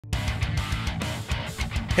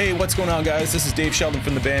Hey, what's going on, guys? This is Dave Sheldon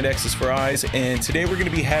from the band X's for Eyes, and today we're going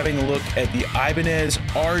to be having a look at the Ibanez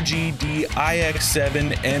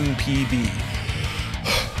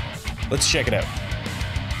RGDIX7MPB. Let's check it out.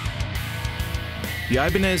 The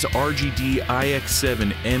Ibanez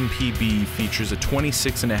RGDIX7MPB features a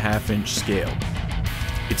 26.5-inch scale.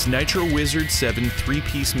 Its Nitro Wizard 7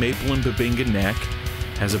 3-piece maple and Bubinga neck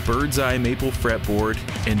has a bird's eye maple fretboard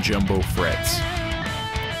and jumbo frets.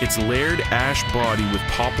 Its layered ash body with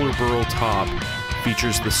poplar burl top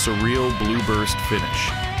features the surreal blue burst finish.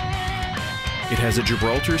 It has a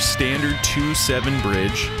Gibraltar Standard 2.7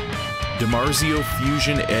 bridge, DiMarzio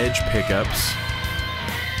Fusion Edge pickups,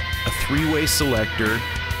 a 3-way selector,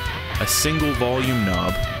 a single volume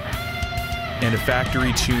knob, and a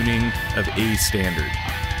factory tuning of A standard.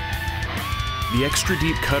 The extra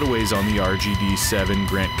deep cutaways on the RGD7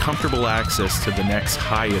 grant comfortable access to the neck's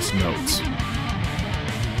highest notes.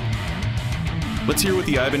 Let's hear what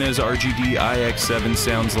the Ibanez RGDIX7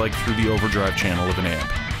 sounds like through the overdrive channel of an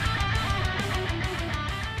amp.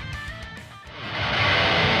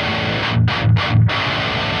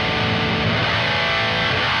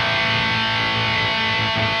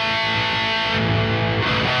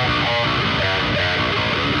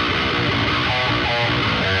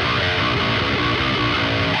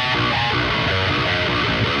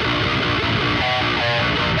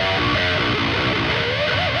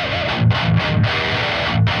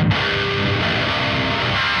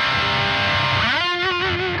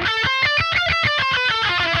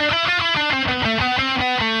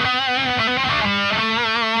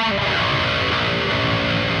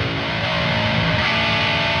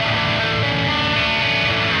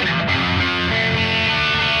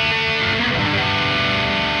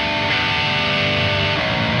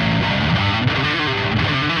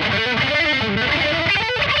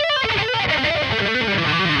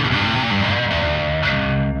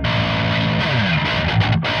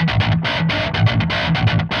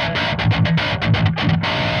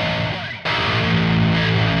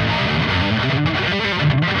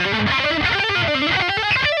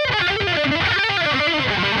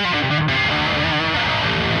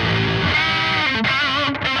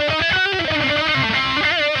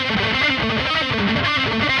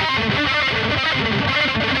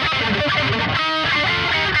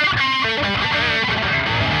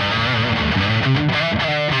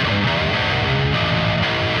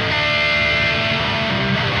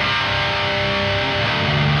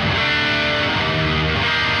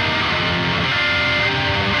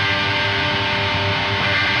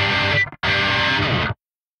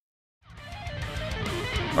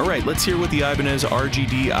 Alright, let's hear what the Ibanez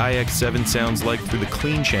RGDIX7 sounds like through the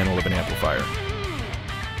clean channel of an amplifier.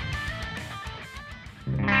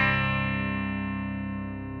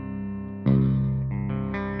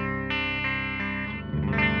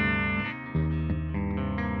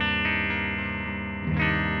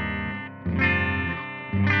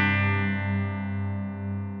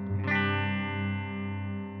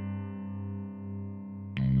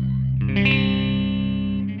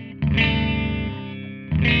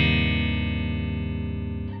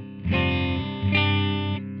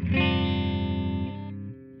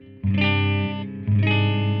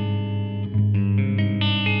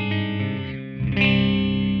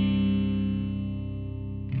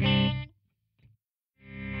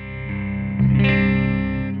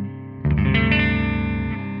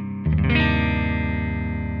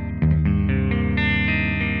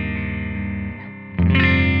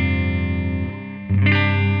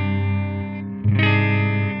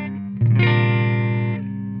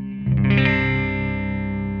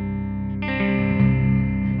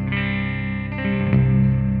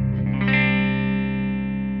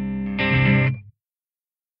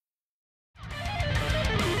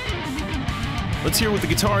 Let's hear what the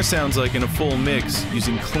guitar sounds like in a full mix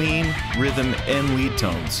using clean, rhythm, and lead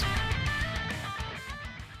tones.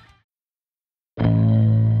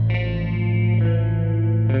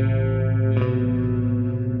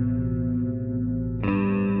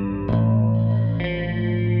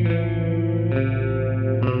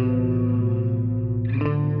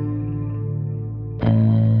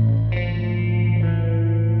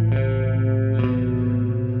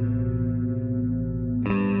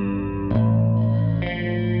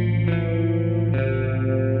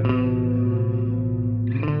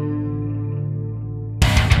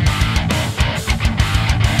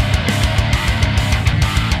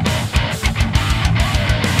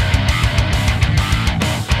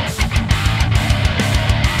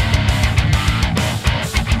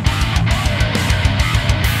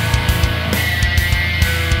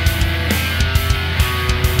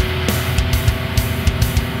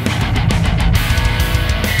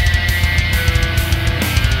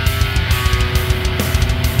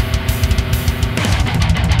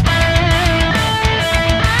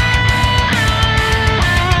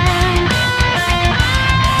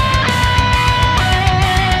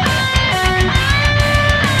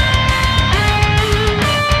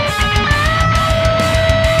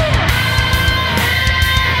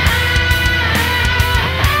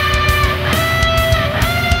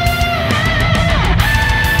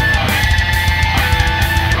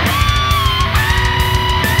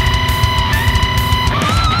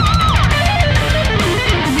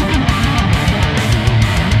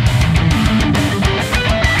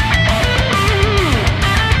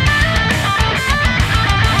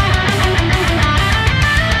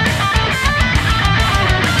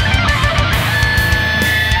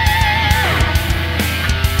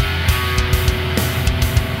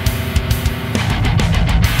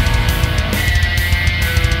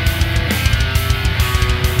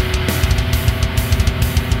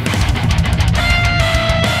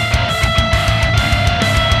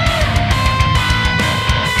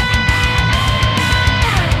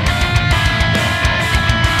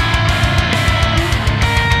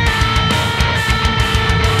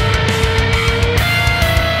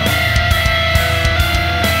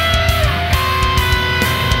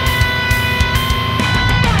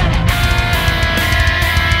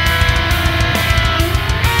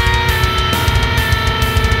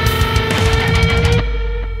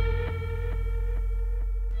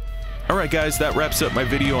 Alright guys, that wraps up my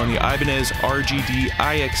video on the Ibanez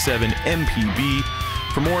RGDIX7MPB.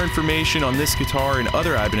 For more information on this guitar and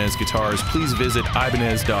other Ibanez guitars, please visit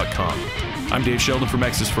Ibanez.com. I'm Dave Sheldon from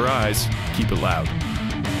X's for Eyes. Keep it loud.